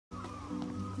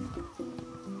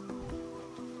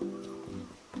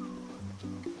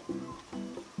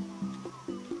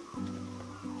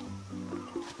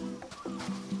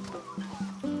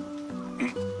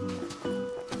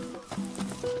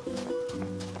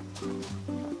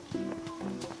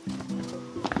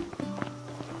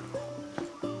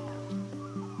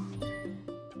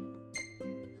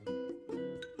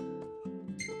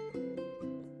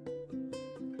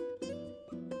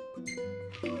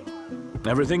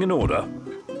Everything in order?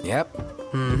 Yep.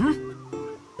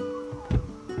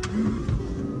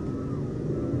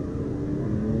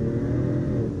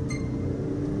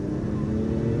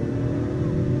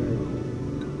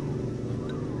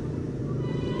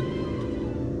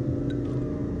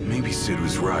 Maybe Sid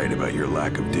was right about your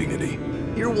lack of dignity.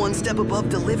 You're one step above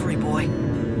delivery boy.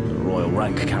 The royal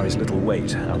rank carries little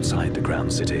weight outside the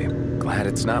Crown City. Glad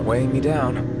it's not weighing me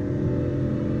down.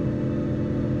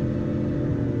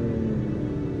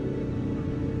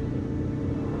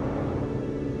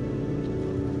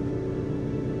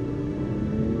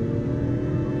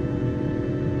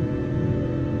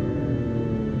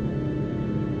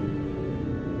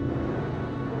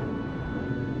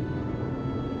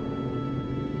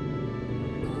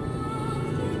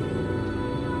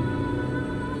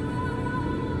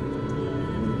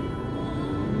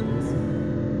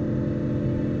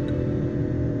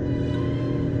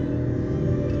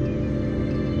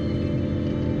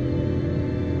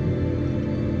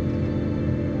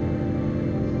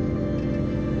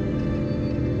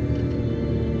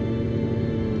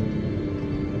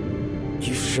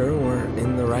 You sure we're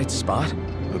in the right spot?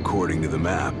 According to the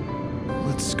map.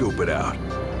 Let's scope it out.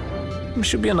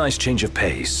 Should be a nice change of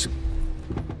pace.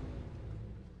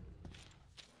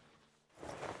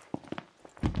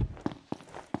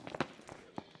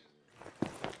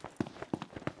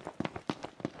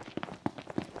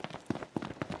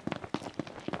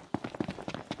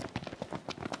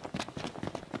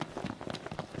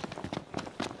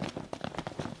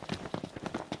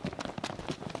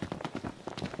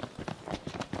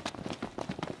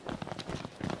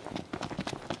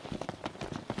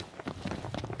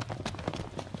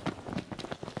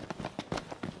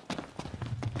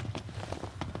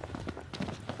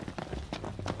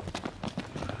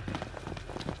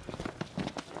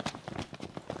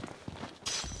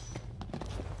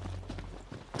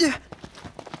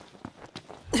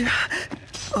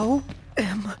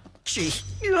 OMG.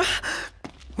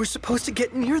 We're supposed to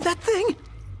get near that thing?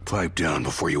 Pipe down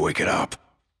before you wake it up.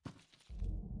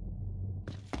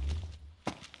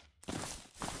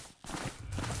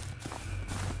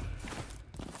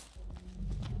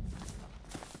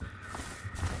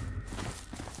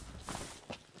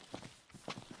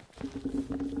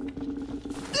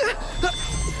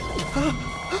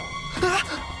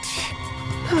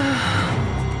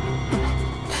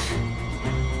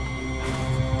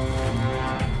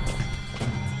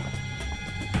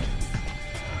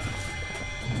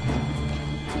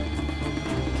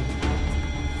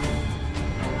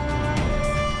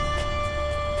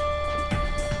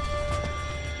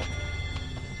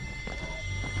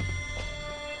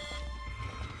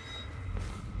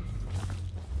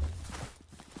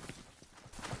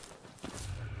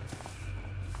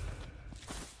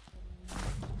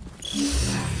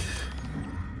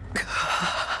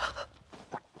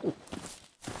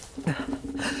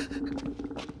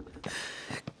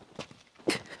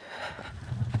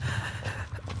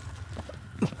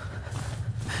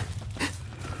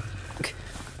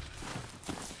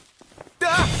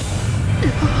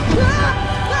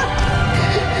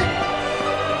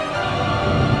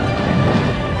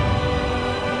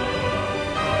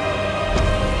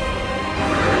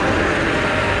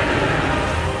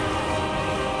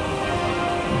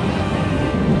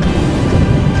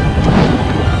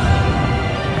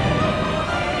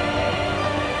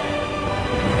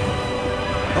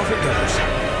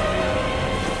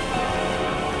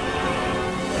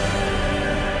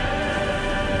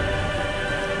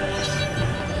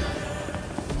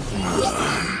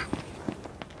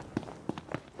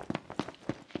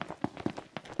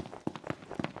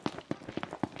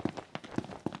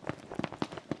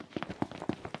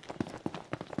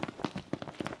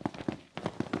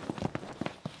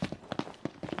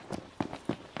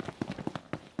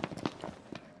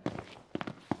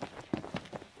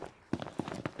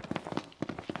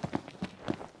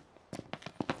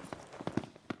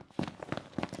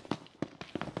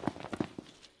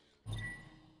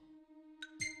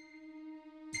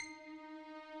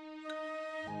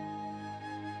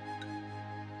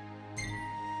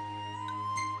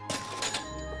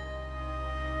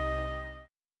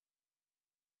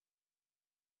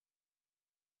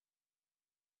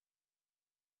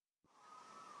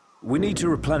 We need to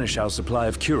replenish our supply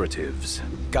of curatives.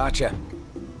 Gotcha.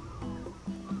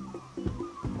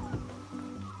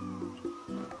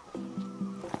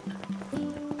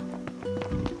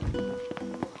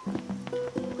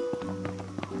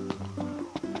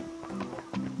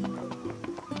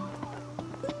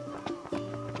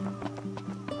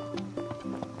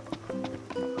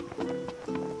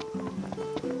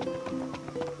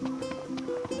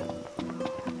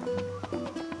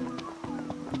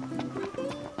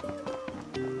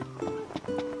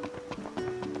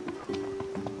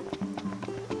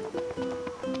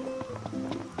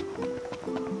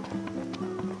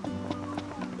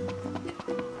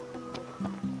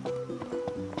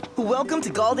 Welcome to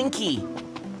Golden Key.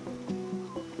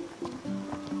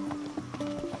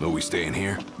 Are we staying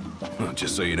here?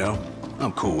 Just so you know,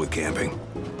 I'm cool with camping.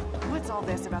 What's all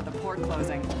this about the port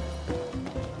closing?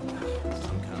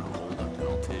 Some kind of hold-up in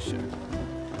Altissia.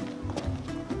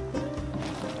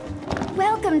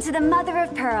 Welcome to the Mother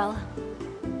of Pearl.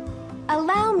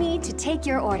 Allow me to take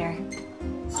your order.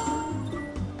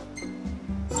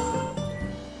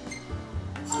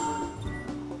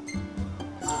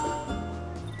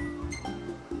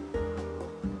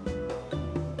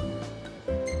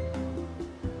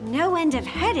 No end of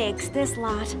headaches, this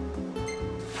lot.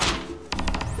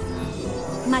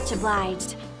 Much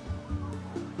obliged.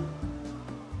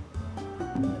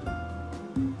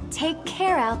 Take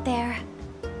care out there.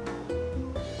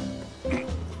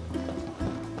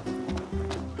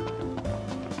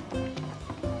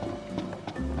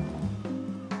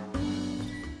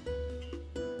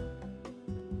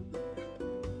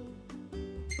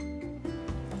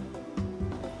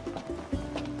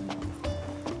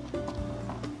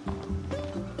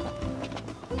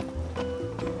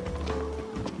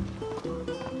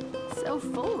 So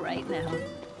full right now.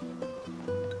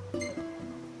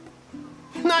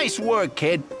 Nice work,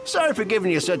 kid. Sorry for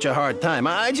giving you such a hard time.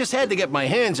 I just had to get my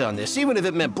hands on this, even if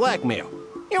it meant blackmail.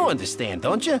 You understand,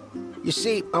 don't you? You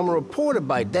see, I'm a reporter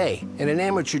by day and an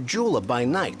amateur jeweler by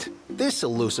night. This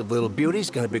elusive little beauty's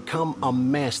gonna become a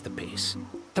masterpiece.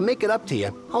 To make it up to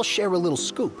you, I'll share a little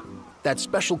scoop. That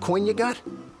special coin you got?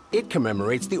 It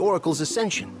commemorates the Oracle's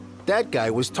ascension. That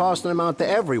guy was tossing them out to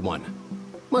everyone.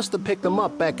 Must have picked them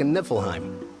up back in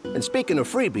Niflheim. And speaking of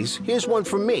freebies, here's one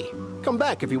from me. Come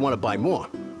back if you want to buy more.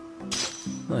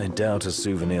 I doubt a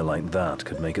souvenir like that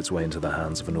could make its way into the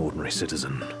hands of an ordinary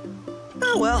citizen.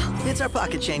 Oh well, it's our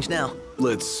pocket change now.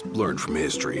 Let's learn from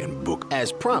history and book.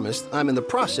 As promised, I'm in the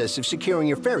process of securing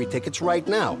your ferry tickets right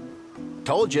now.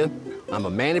 Told you, I'm a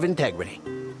man of integrity.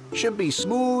 Should be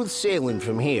smooth sailing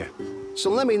from here. So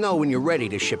let me know when you're ready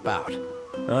to ship out.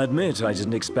 I admit I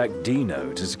didn't expect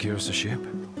Dino to secure us a ship.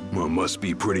 Well, must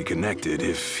be pretty connected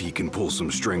if he can pull some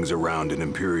strings around an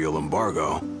Imperial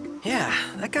embargo. Yeah,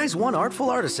 that guy's one artful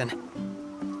artisan.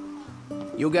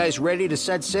 You guys ready to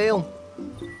set sail?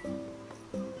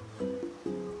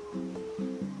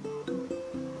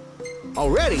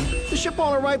 Already? The ship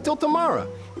won't arrive till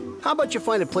tomorrow. How about you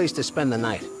find a place to spend the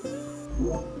night?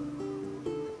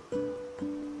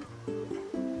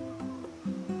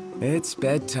 It's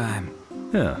bedtime.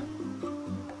 Yeah.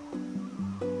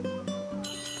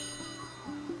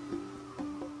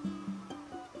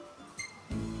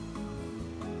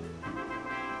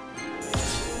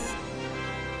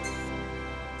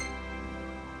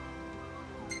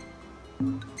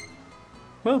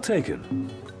 Well taken.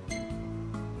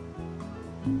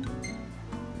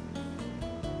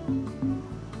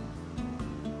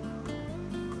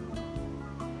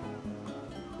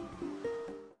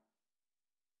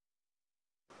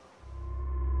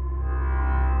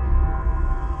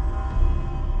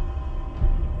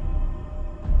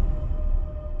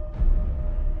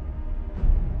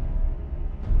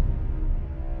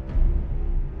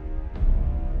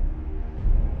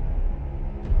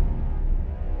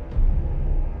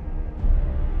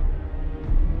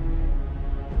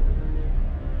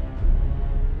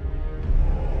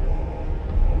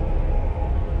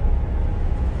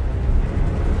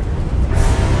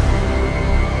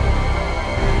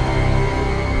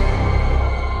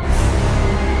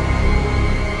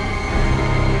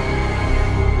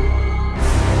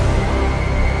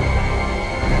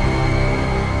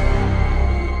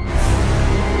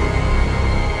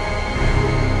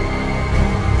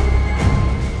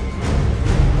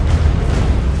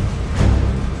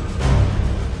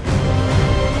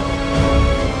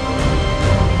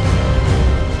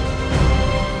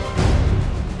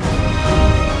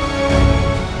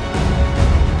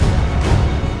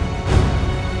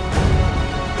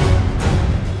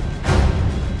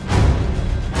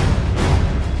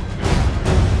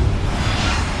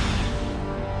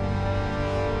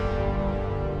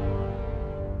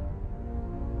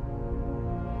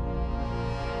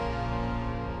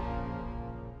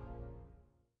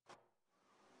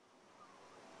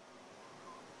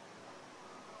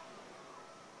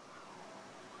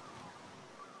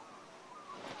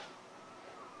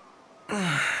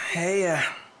 Hey,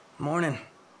 morning.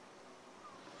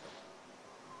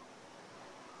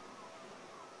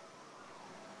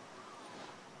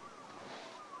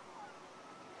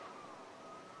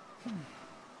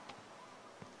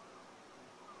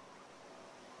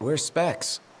 Where's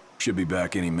Specs? Should be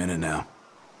back any minute now.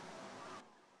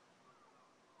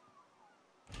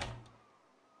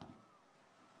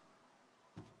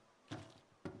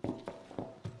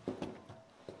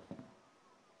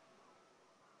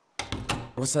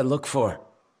 What's that look for?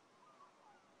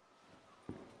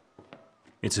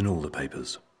 It's in all the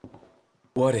papers.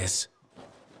 What is?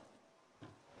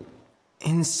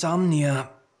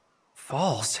 Insomnia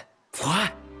Falls.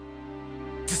 What?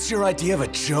 This your idea of a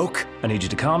joke? I need you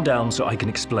to calm down so I can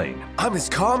explain. I'm as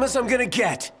calm as I'm gonna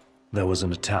get! There was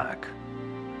an attack.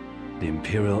 The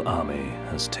Imperial Army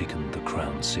has taken the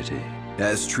Crown City.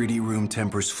 As treaty room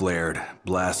tempers flared,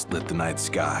 blast lit the night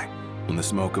sky. When the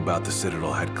smoke about the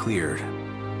Citadel had cleared,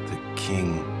 the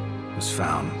king was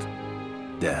found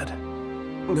dead.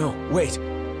 No, wait.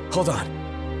 Hold on.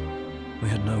 We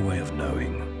had no way of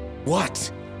knowing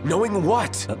What? Knowing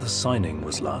what? that the signing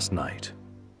was last night.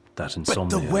 That But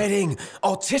Insomnia... the wedding!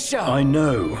 Altissia! I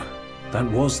know. That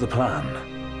was the plan.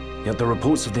 Yet the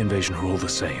reports of the invasion are all the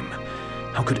same.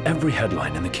 How could every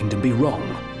headline in the kingdom be wrong?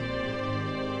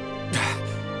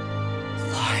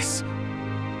 Lies.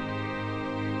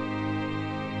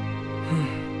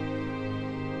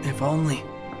 If only.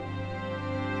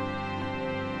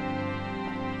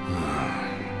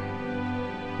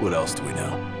 What else do we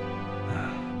know?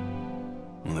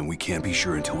 Well, then we can't be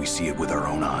sure until we see it with our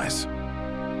own eyes.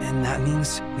 And that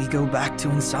means we go back to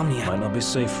Insomnia. Might not be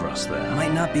safe for us there.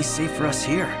 Might not be safe for us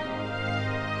here.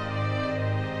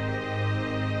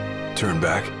 Turn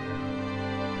back.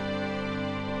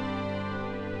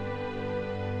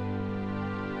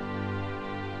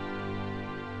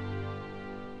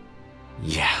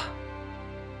 Yeah.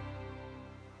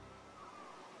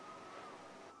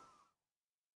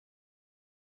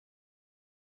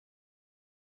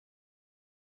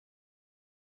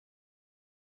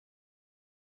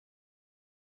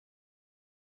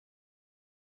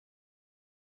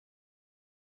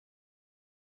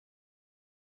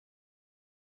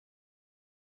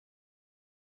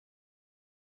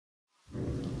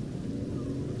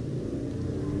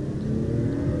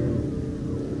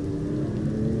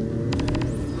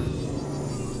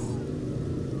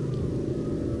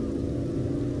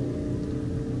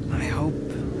 I hope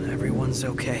everyone's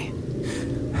okay.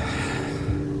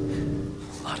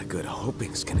 A lot of good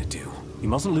hoping's gonna do. You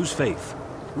mustn't lose faith.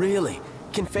 Really?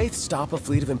 Can faith stop a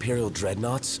fleet of Imperial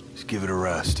dreadnoughts? Just give it a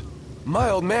rest. My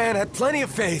old man had plenty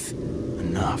of faith!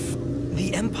 Enough.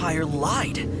 The Empire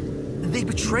lied. They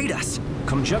betrayed us.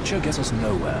 Conjecture gets us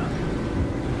nowhere.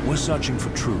 We're searching for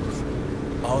truth.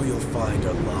 All you'll find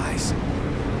are lies.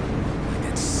 Like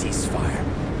that ceasefire.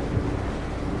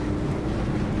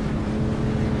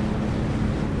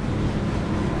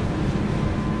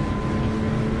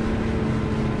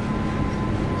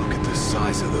 Look at the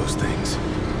size of those things.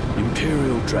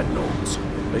 Imperial dreadnoughts.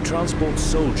 They transport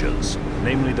soldiers,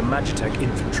 namely the Magitech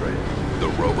infantry. The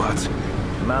robots?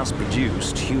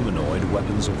 Mass-produced humanoid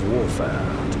weapons of warfare,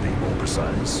 to be more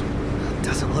precise.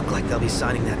 Doesn't look like they'll be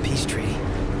signing that peace treaty.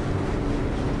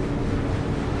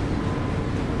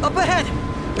 Up ahead!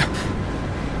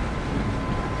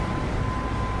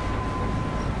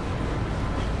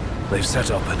 They've set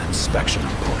up an inspection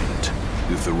point.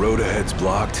 If the road ahead's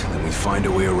blocked, then we find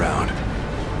a way around.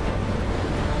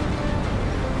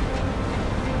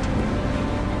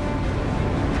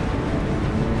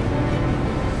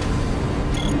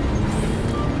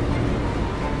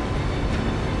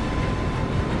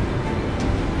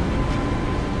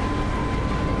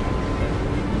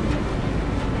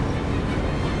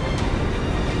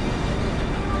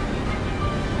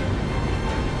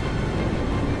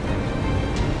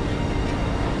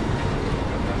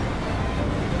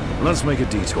 Let's make a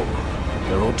detour.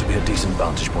 There ought to be a decent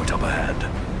vantage point up ahead.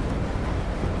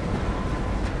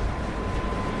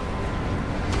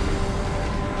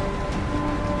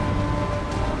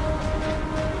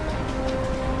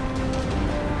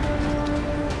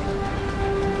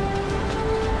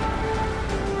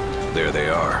 There they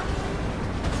are.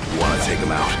 Want to take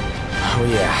them out? Oh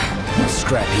yeah. Those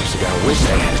scrap heaps ago. Wish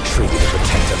they had a treaty to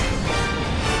protect them.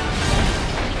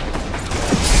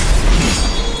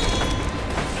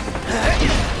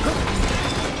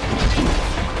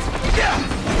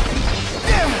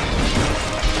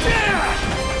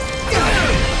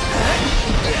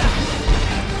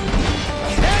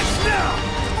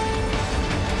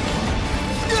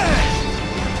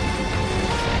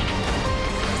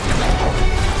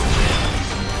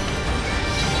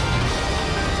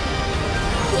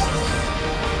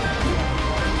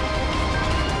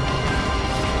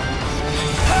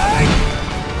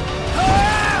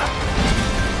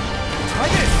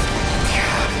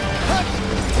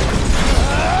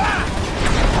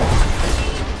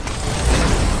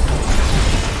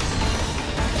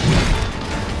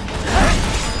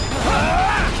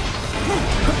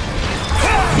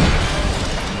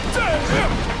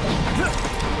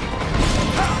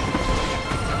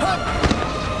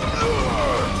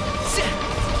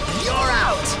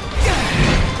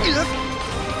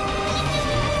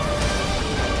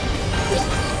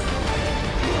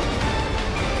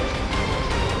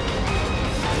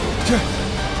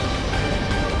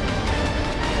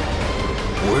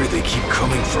 they keep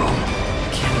coming from?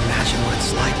 Can't imagine what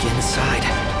it's like inside.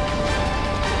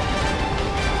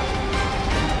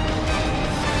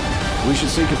 We should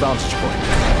seek a vantage point.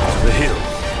 The hill.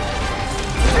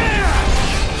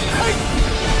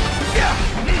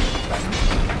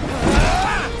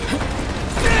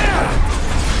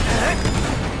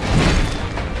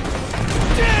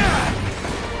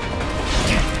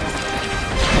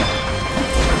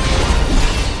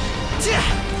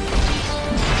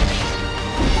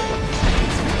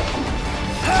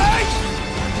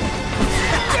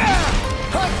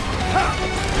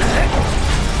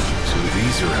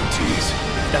 These are MTs.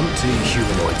 Empty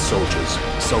humanoid soldiers.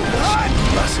 Soulless.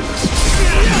 Merciless.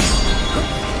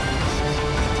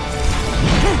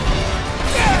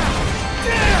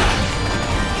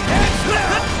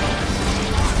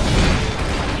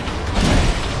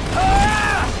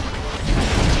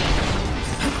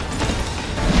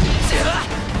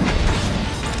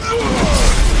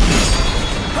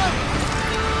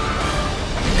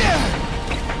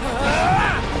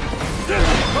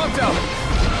 Pumped out!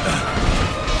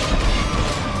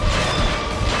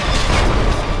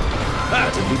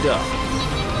 That'll be done.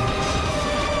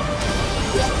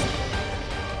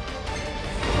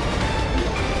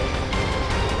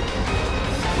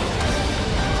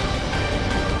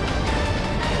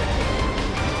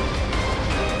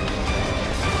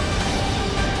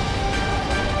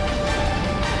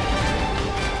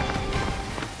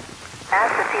 As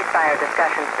the ceasefire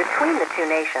discussions between the two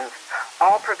nations,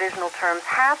 all provisional terms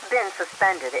have been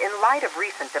suspended in light of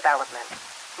recent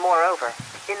developments. Moreover,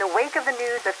 in the wake of the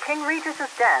news of King Regis's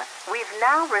death, we've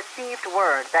now received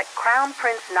word that Crown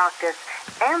Prince Noctis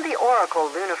and the Oracle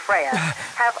Lunafreya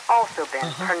have also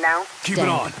been pronounced Keep dead.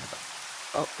 it on.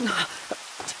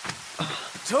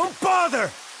 Don't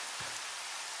bother!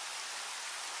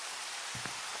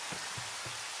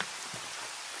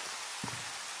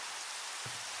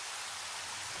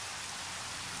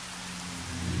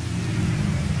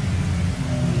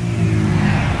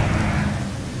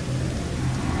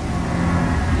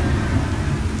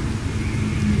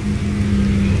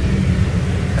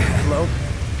 Hello?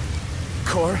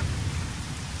 Cor?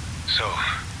 So,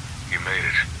 you made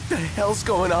it. What the hell's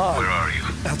going on? Where are you?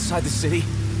 Outside the city,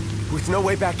 with no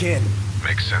way back in.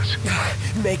 Makes sense.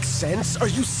 Makes sense? Are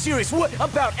you serious? What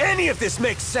about any of this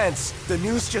makes sense? The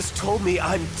news just told me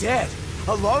I'm dead,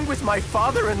 along with my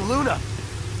father and Luna.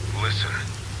 Listen,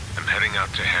 I'm heading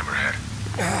out to Hammerhead.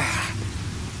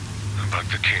 About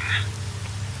the king.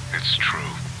 It's true.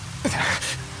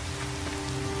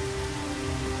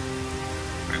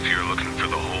 If you're looking for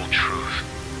the whole truth,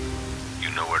 you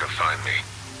know where to find me.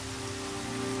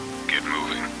 Get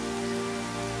moving.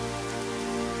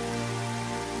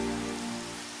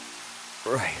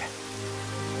 Right.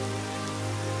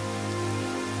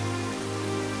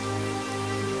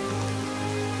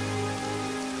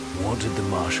 What did the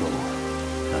Marshal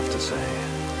have to say?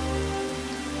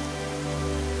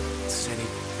 Said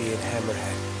he'd be in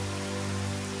Hammerhead.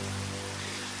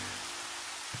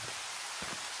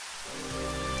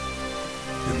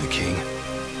 And the king?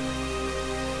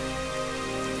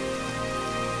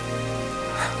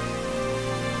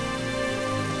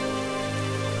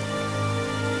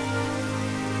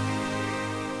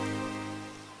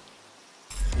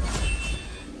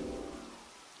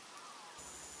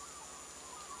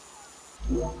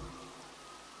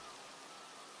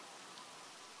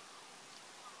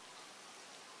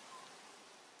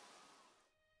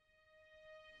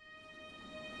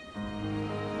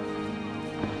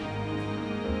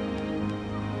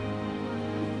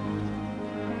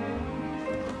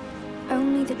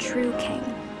 Only the true king,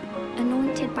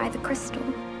 anointed by the crystal,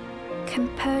 can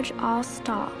purge all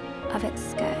star of its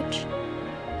scourge.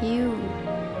 You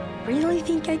really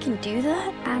think I can do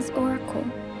that? As Oracle,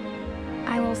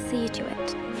 I will see to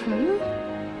it.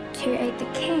 To aid the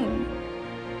king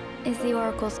is the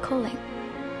Oracle's calling.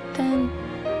 Then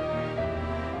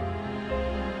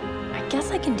I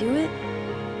guess I can do it.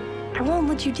 I won't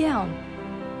let you down.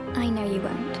 I know you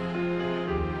won't.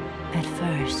 At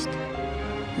first,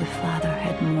 the father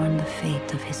had mourned the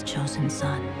fate of his chosen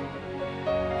son.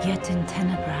 Yet in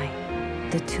Tenebrae,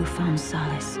 the two found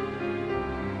solace.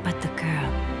 But the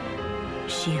girl,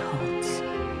 she holds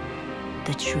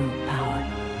the true power.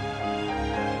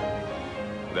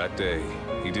 That day,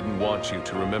 he didn't want you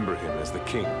to remember him as the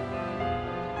king.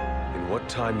 In what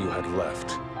time you had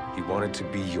left, he wanted to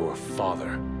be your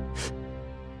father.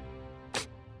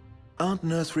 Aren't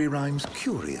nursery rhymes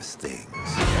curious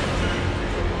things?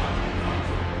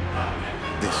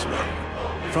 This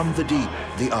one. From the deep,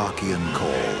 the Archean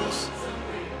calls.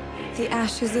 The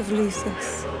ashes of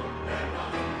Lucis.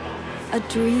 A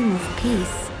dream of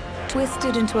peace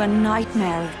twisted into a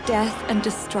nightmare of death and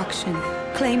destruction,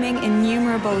 claiming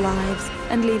innumerable lives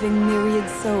and leaving myriad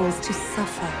souls to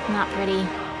suffer. Not pretty.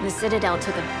 The Citadel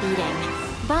took a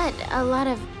beating. But a lot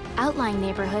of outlying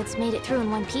neighborhoods made it through in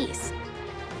one piece.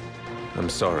 I'm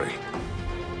sorry.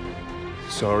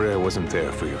 Sorry I wasn't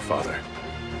there for your father.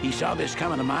 He saw this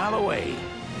coming a mile away,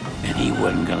 and he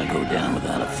wasn't gonna go down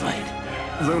without a fight.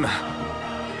 Luna.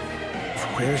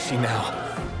 Where is she now?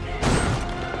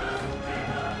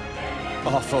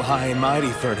 Awful high and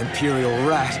mighty for an Imperial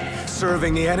rat,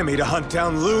 serving the enemy to hunt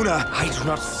down Luna. I do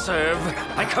not serve,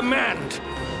 I command!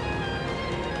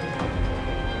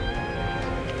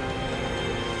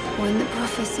 When the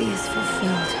prophecy is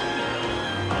fulfilled,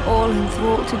 all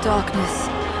enthralled to darkness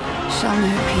shall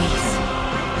know peace.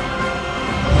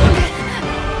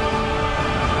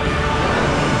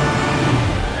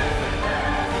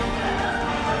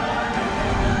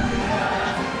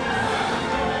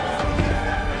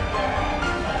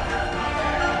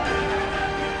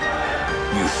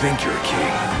 You think you're a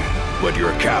king, but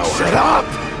you're a coward. Shut up!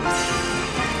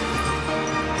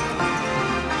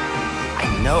 I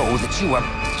know that you are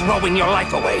throwing your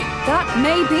life away. That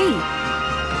may be.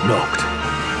 Noct.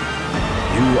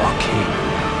 You are king.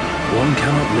 One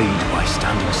cannot lead by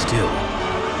standing still.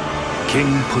 King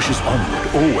pushes onward,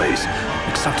 always,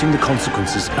 accepting the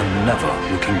consequences and never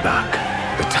looking back.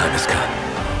 The time has come.